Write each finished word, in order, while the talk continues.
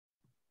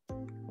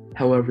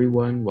Hello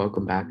everyone,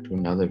 welcome back to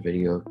another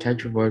video of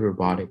Tetravoid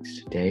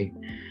Robotics. Today,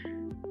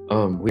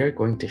 we are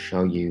going to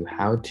show you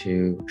how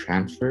to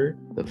transfer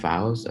the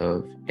files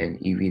of an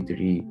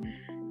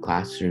EV3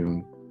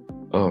 Classroom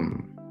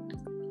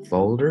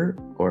folder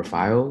or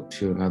file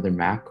to another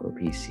Mac or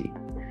PC.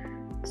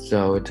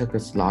 So it took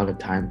us a lot of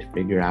time to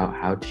figure out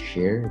how to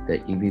share the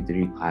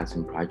EV3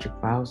 Classroom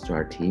project files to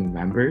our team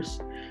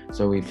members.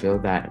 So we feel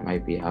that it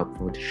might be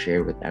helpful to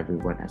share with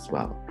everyone as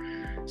well.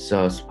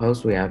 So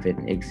suppose we have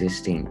an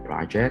existing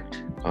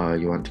project.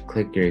 You want to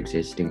click your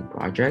existing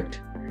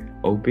project,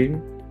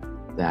 open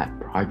that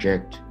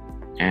project,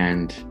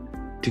 and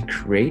to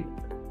create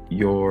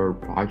your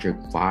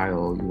project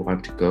file, you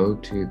want to go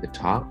to the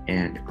top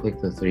and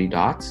click the three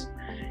dots,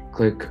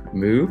 click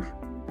move,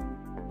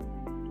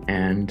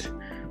 and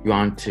you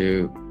want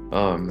to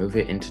move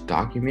it into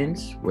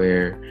documents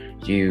where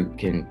you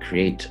can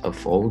create a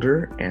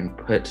folder and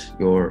put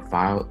your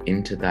file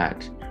into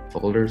that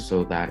folder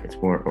so that it's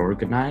more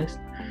organized.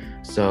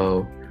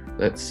 So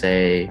let's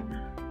say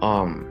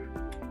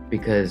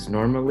because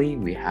normally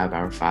we have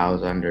our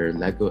files under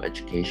Lego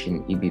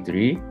Education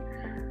EV3.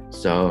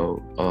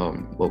 So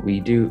what we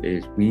do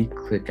is we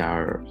click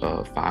our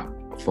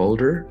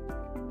folder,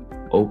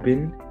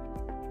 open,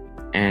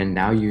 and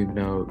now you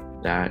know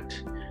that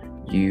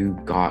you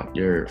got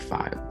your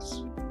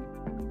files.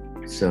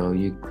 So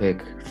you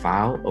click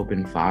file,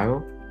 open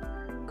file,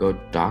 go to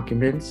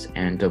documents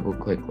and double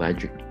click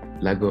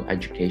Lego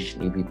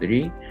Education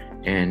EV3,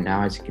 and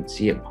now as you can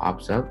see it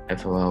pops up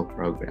FLL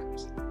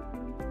programs.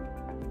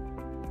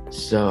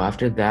 So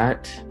after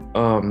that,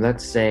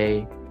 let's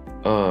say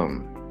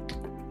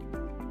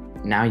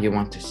now you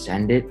want to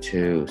send it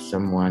to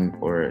someone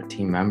or a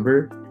team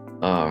member.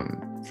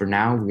 For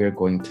now we are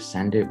going to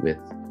send it with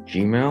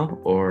Gmail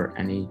or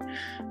any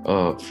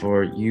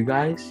for you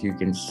guys, you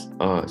can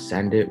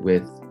send it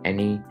with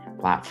any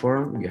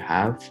platform you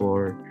have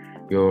for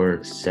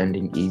your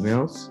sending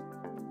emails.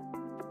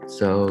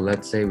 So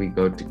let's say we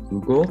go to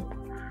Google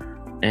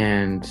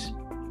and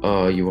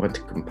you want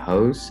to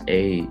compose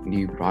a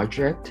new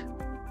project,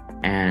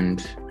 and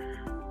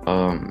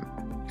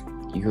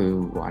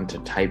you want to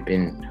type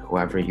in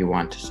whoever you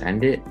want to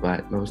send it,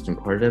 but most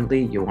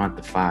importantly, you want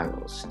the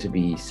files to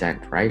be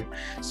sent, right?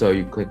 So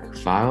you click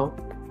file,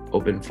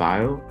 open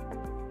file,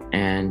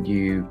 and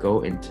you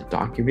go into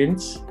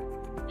documents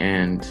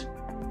and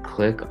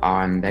click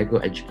on Lego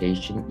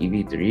Education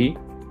EV3,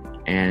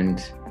 and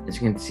as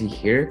you can see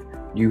here,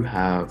 you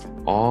have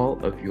all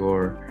of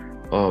your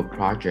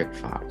project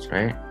files,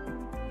 right?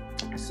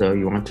 So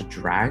you want to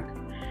drag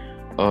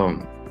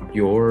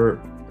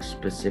your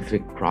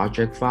specific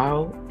project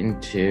file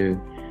into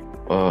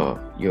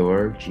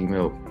your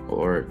Gmail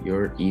or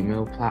your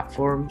email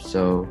platform.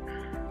 So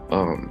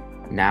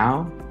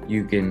now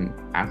you can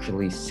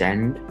actually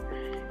send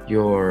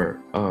your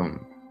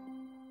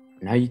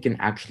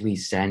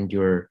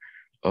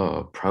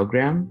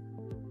program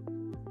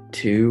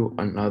to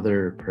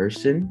another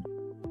person.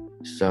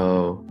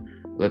 So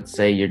let's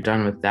say you're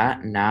done with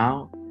that.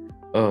 Now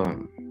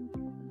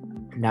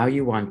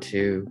you want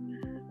to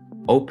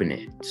open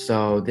it.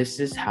 So this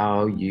is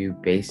how you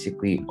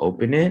basically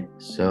open it.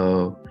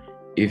 So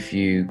if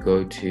you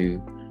go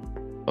to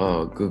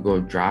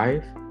Google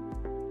Drive,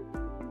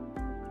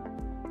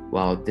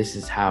 well, this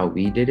is how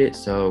we did it.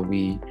 So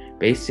we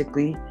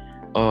basically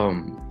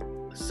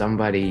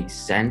somebody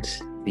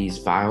sent these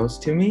files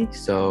to me.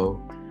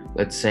 So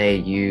let's say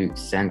you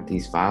sent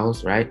these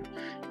files, right?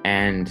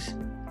 And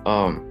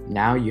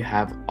now you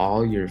have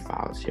all your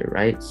files here,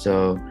 right?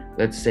 So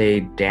let's say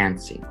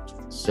dancing.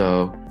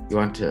 So you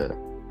want to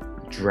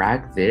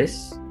drag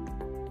this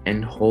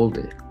and hold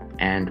it,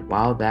 and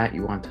while that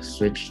you want to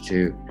switch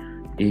to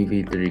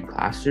EV3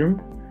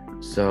 Classroom.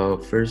 So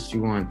first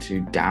you want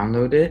to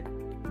download it.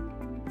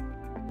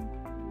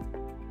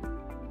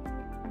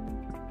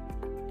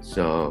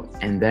 So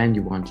and then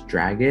you want to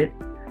drag it,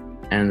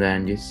 and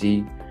then you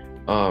see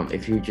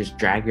if you just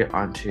drag it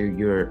onto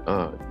your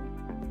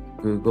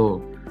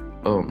Google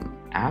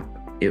app,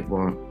 it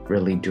won't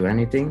really do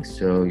anything.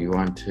 So you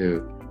want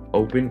to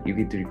open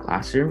EV3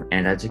 Classroom,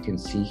 and as you can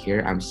see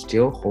here, I'm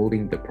still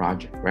holding the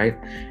project, right?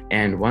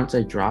 And once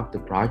I drop the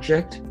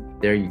project,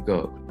 there you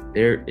go,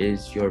 there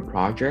is your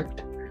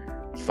project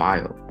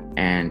file,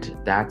 and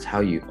that's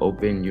how you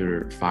open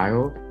your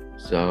file.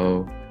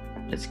 So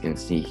as you can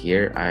see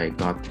here, I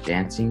got the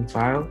dancing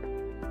file,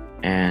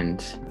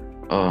 and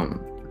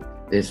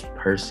this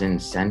person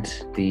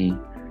sent the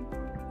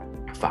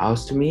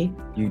files to me.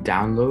 You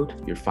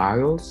download your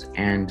files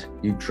and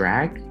you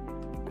drag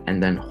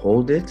and then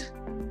hold it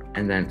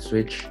and then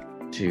switch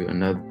to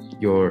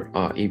your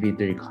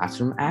EV3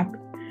 Classroom app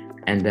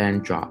and then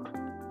drop.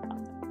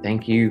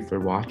 Thank you for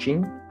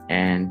watching,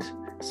 and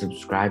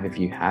subscribe if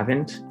you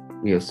haven't.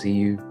 We'll see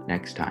you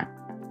next time.